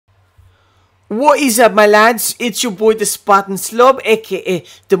What is up, my lads? It's your boy the Spartan Slob, aka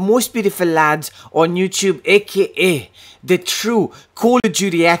the most beautiful lads on YouTube, aka the true Call of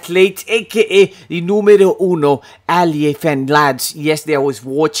Duty athlete, aka the numero uno Allié fan, lads. Yesterday I was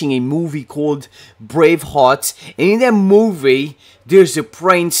watching a movie called Braveheart, and in that movie there's a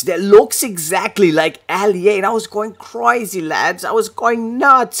prince that looks exactly like Allié, and I was going crazy, lads. I was going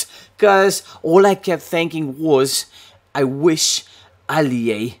nuts, because all I kept thinking was, I wish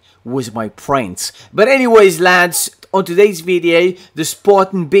Allié was my prince. But anyways, lads, on today's video, the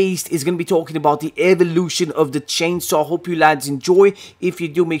Spartan Beast is going to be talking about the evolution of the chainsaw. Hope you lads enjoy. If you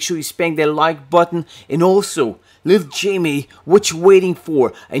do, make sure you spank that like button. And also, little Jimmy, what you waiting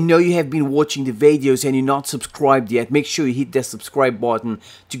for? I know you have been watching the videos and you're not subscribed yet. Make sure you hit that subscribe button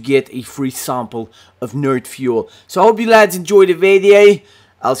to get a free sample of Nerd Fuel. So I hope you lads enjoy the video.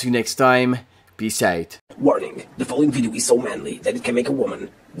 I'll see you next time. Peace out. Warning, the following video is so manly that it can make a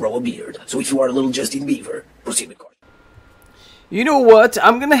woman grow a beard. So if you are a little Justin Bieber, proceed with caution. You know what?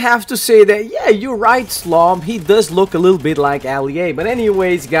 I'm gonna have to say that, yeah, you're right, Slob. He does look a little bit like Allié. But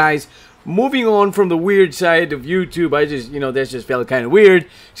anyways, guys, moving on from the weird side of YouTube, I just, that just felt kind of weird.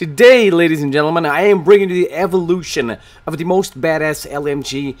 Today, ladies and gentlemen, I am bringing you the evolution of the most badass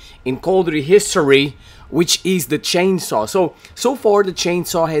LMG in Call of Duty history, which is the chainsaw. So far the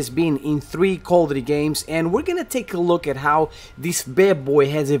chainsaw has been in 3 Call of Duty games, and we're gonna take a look at how this bad boy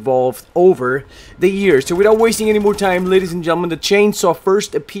has evolved over the years. So without wasting any more time, ladies and gentlemen, the chainsaw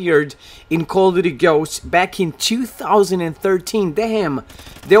first appeared in Call of Duty Ghosts back in 2013. Damn,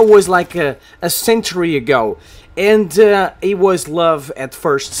 that was like a century ago. And it was love at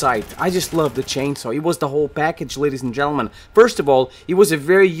first sight. I just love the chainsaw. It was the whole package, ladies and gentlemen. First of all, it was a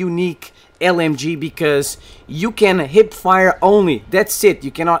very unique LMG because you can hip fire only. That's it.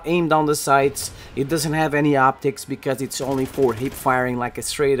 You cannot aim down the sights. It doesn't have any optics because it's only for hip firing, like a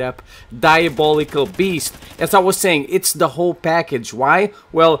straight up diabolical beast. As I was saying, it's the whole package. Why?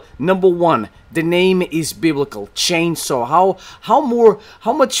 Well, number one, the name is biblical. Chainsaw.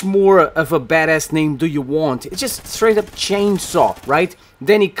 How much more of a badass name do you want? It's just straight up chainsaw, right?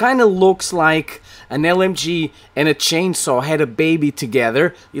 Then it kind of looks like an LMG and a chainsaw had a baby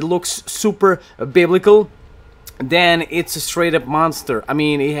together. It looks super biblical. Then it's a straight up monster. I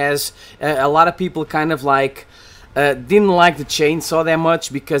mean, it has a lot of people kind of like didn't like the chainsaw that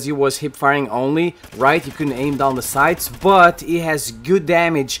much because it was hip firing only, right? You couldn't aim down the sights, but it has good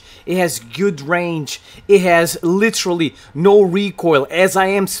damage, it has good range, it has literally no recoil. As I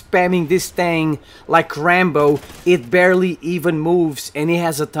am spamming this thing like Rambo, it barely even moves, and it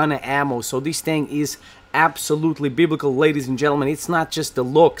has a ton of ammo. So this thing is absolutely biblical, ladies and gentlemen. It's not just the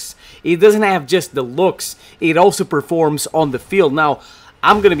looks. It doesn't have just the looks, it also performs on the field. Now,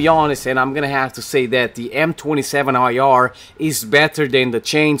 I'm gonna be honest, and I'm gonna have to say that the M27 IR is better than the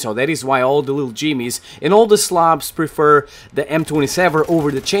chainsaw. That is why all the little Jimmies and all the slobs prefer the M27 over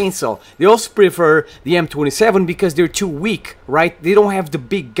the chainsaw. They also prefer the M27 because they're too weak, right? They don't have the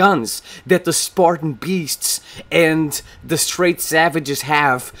big guns that the Spartan Beasts and the straight savages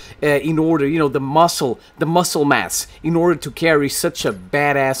have in order, the muscle mass in order to carry such a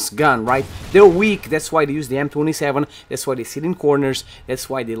badass gun, right? They're weak. That's why they use the M27. That's why they sit in corners. That's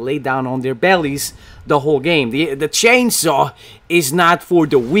why they lay down on their bellies the whole game. The chainsaw is not for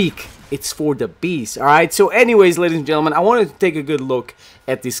the weak, it's for the beast, alright? So anyways, ladies and gentlemen, I wanted to take a good look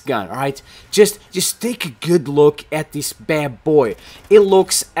at this gun, alright? Just take a good look at this bad boy. It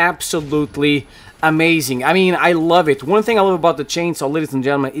looks absolutely amazing. I mean, I love it. One thing I love about the chainsaw, ladies and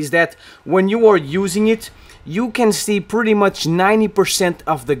gentlemen, is that when you are using it, you can see pretty much 90%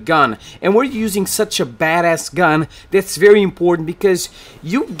 of the gun. And we're using such a badass gun, that's very important because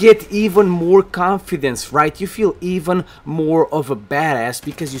you get even more confidence, right? You feel even more of a badass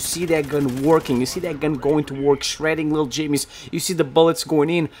because you see that gun working. You see that gun going to work, shredding little Jimmies. You see the bullets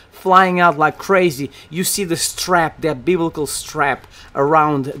going in, flying out like crazy. You see the strap, that biblical strap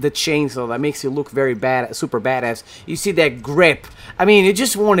around the chainsaw that makes it look very bad, super badass. You see that grip. I mean, you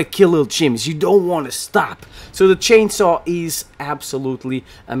just want to kill little Jimmies. You don't want to stop. So the chainsaw is absolutely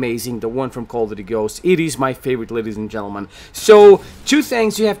amazing, the one from Call of Duty Ghosts. It is my favorite, ladies and gentlemen. So 2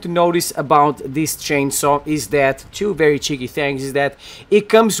 things you have to notice about this chainsaw is that, 2 very cheeky things, is that it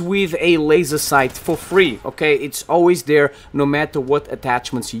comes with a laser sight for free, okay? It's always there no matter what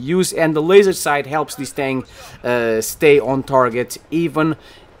attachments you use, and the laser sight helps this thing stay on target even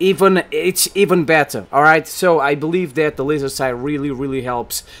it's even better. All right, so I believe that the laser sight really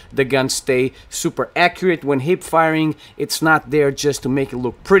helps the gun stay super accurate when hip firing. It's not there just to make it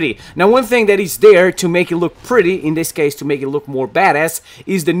look pretty. Now, one thing that is there to make it look pretty, in this case to make it look more badass,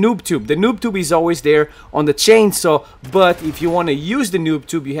 is the noob tube. The noob tube is always there on the chainsaw, but if you want to use the noob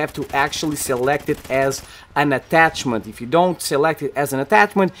tube, you have to actually select it as an attachment. If you don't select it as an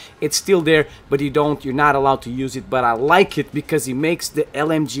attachment, it's still there, but you're not allowed to use it. But I like it because it makes the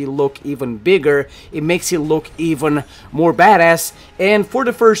LMG look even bigger. It makes it look even more badass. And for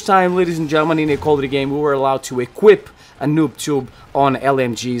the first time, ladies and gentlemen, in a Call of Duty game, we were allowed to equip a noob tube on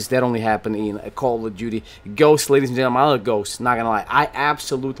LMGs. That only happened in Call of Duty Ghosts. Ladies and gentlemen, I love Ghosts, not gonna lie. I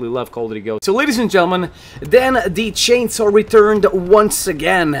absolutely love Call of Duty Ghosts. So, ladies and gentlemen, then the chainsaw returned once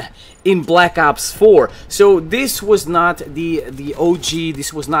again in Black Ops 4. So this was not the OG,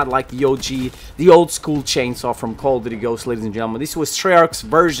 this was not like the OG, the old school chainsaw from Call of Duty Ghosts, ladies and gentlemen. This was Treyarch's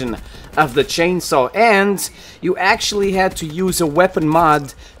version of the chainsaw, and you actually had to use a weapon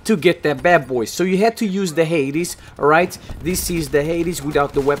mod to get that bad boy. So you had to use the Hades, alright? This is the Hades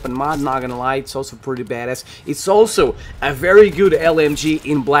without the weapon mod, not gonna lie, it's also pretty badass. It's also a very good LMG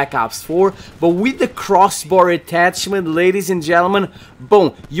in Black Ops 4, but with the crossbar attachment, ladies and gentlemen,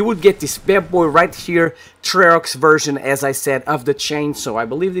 boom, you would get this bad boy right here, Treyarch's version, as I said, of the chainsaw. I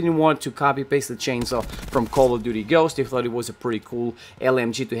believe they didn't want to copy paste the chainsaw from Call of Duty Ghosts. They thought it was a pretty cool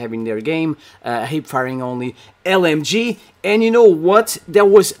LMG to have in their game, hip firing only LMG. And you know what? That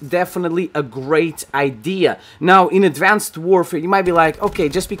was definitely a great idea. Now, in Advanced Warfare, you might be like, okay,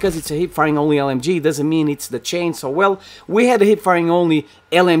 just because it's a hip firing only LMG doesn't mean it's the chainsaw. Well, we had a hip firing only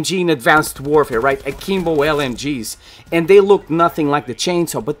LMG in Advanced Warfare, right? Akimbo LMGs, and they look nothing like the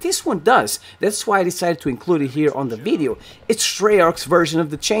chainsaw, but this one does. That's why I decided to include it here on the video. It's Treyarch's version of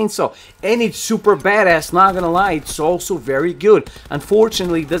the chainsaw, and it's super badass, not gonna lie. It's also very good.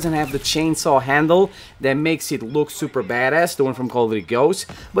 Unfortunately, it doesn't have the chainsaw handle that makes it look super badass, the one from Call of Duty Ghosts,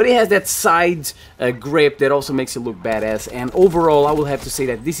 but it has that side grip that also makes it look badass. And overall, I will have to say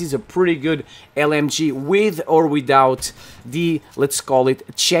that this is a pretty good LMG with or without the, let's call it,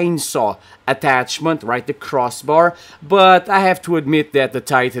 chainsaw attachment, right, the crossbar. But I have to admit that the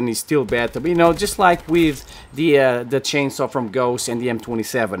Titan is still better, you know, just like with the chainsaw from Ghost and the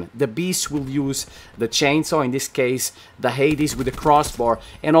M27. The Beast will use the chainsaw, in this case the Hades with the crossbar,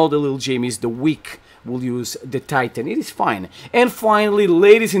 and all the little Jimmies, the weak, will use the Titan. It is fine. And finally,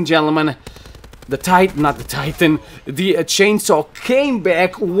 ladies and gentlemen, the chainsaw came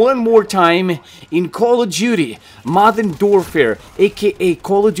back one more time in Call of Duty Modern Warfare, aka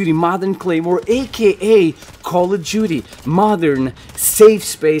Call of Duty Modern Claymore, aka Call of Duty Modern Safe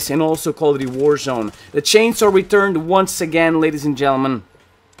Space, and also Call of Duty Warzone. The chainsaw returned once again, ladies and gentlemen,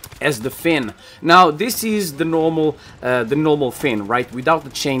 as the fin. Now, this is the normal fin, right, without the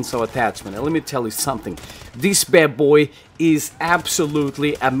chainsaw attachment. Now, let me tell you something. This bad boy is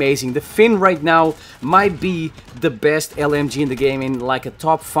absolutely amazing. The fin right now might be the best LMG in the game, in like a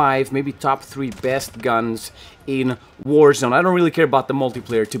top 5, maybe top 3 best guns in Warzone. I don't really care about the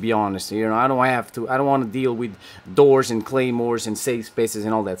multiplayer, to be honest. You know, I don't want to deal with doors and claymores and safe spaces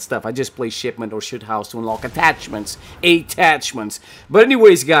and all that stuff. I just play shipment or shoot house to unlock attachments. But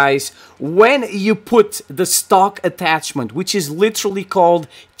anyways, guys, when you put the stock attachment, which is literally called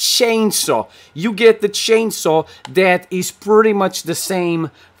chainsaw, you get the chainsaw that is pretty much the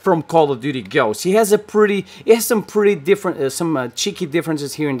same from Call of Duty Ghosts. It has some pretty different, some cheeky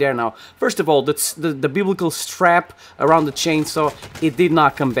differences here and there. Now, first of all, the biblical strap around the chainsaw, it did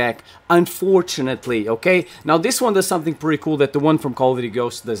not come back, unfortunately. Okay, now this one does something pretty cool that the one from Call of Duty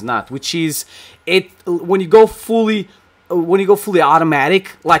Ghosts does not, which is when you go fully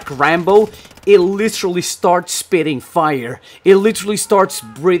automatic, like Rambo, it literally starts spitting fire. It literally starts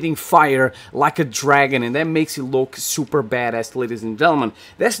breathing fire like a dragon, and that makes it look super badass, ladies and gentlemen.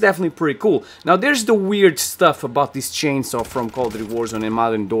 That's definitely pretty cool. Now, there's the weird stuff about this chainsaw from Call of Duty Warzone and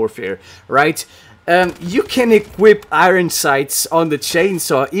Modern Warfare, right? You can equip iron sights on the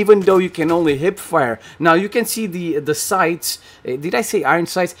chainsaw, even though you can only hip fire. Now, you can see the sights. Did I say iron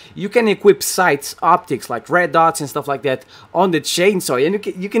sights? You can equip sights, optics, like red dots and stuff like that on the chainsaw, and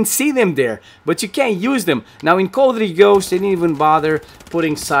you can see them there, but you can't use them. Now, in Call of Duty Ghosts, they didn't even bother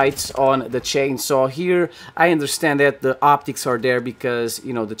putting sights on the chainsaw. Here, I understand that the optics are there because,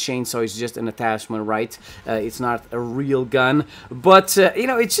 you know, the chainsaw is just an attachment, right? It's not a real gun, but, you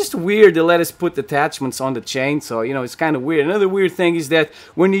know, it's just weird to let us put the attachments on the chainsaw. You know, it's kind of weird. Another weird thing is that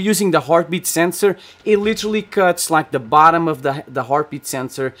when you're using the heartbeat sensor, it literally cuts like the bottom of the heartbeat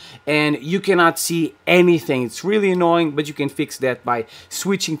sensor, and you cannot see anything. It's really annoying, but you can fix that by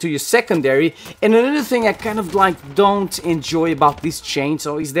switching to your secondary. And another thing I kind of like don't enjoy about this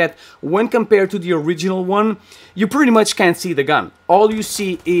chainsaw is that when compared to the original one, you pretty much can't see the gun. All you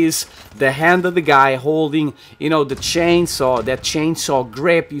see is the hand of the guy holding, you know, the chainsaw, that chainsaw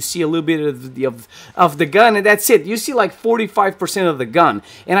grip. You see a little bit of the gun, and that's it. You see like 45% of the gun,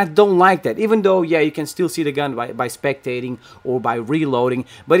 and I don't like that. Even though, yeah, you can still see the gun by spectating or by reloading,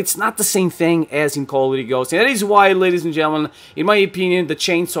 but it's not the same thing as in Call of Duty Ghosts. And that is why, ladies and gentlemen, in my opinion, the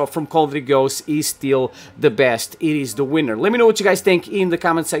chainsaw from Call of Duty Ghosts is still the best. It is the winner. Let me know what you guys think in the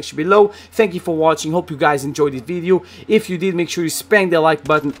comment section below. Thank you for watching. Hope you guys enjoyed this video. If you did, make sure you spank that like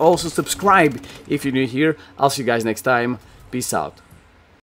button. Also subscribe if you're new here. I'll see you guys next time. Peace out.